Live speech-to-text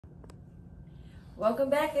Welcome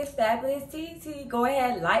back. It's Fabulous TT. Go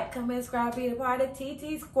ahead, like, comment, subscribe, be a part of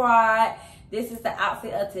TT Squad. This is the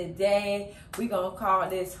outfit of today. We're going to call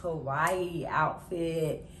this Hawaii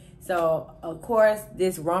outfit. So, of course,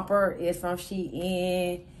 this romper is from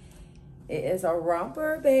Shein. It is a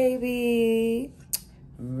romper, baby.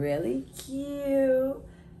 Really cute.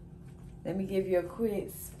 Let me give you a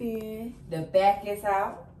quick spin. The back is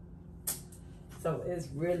out. So it's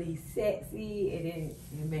really sexy. It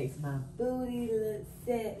makes my booty look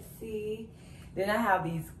sexy. Then I have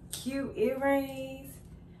these cute earrings.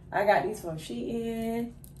 I got these from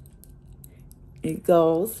Shein. It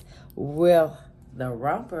goes with the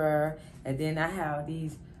romper. And then I have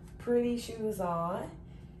these pretty shoes on.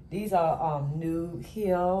 These are nude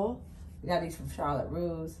heel. I got these from Charlotte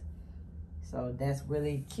Russe. So that's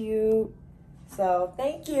really cute. So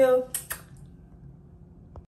thank you.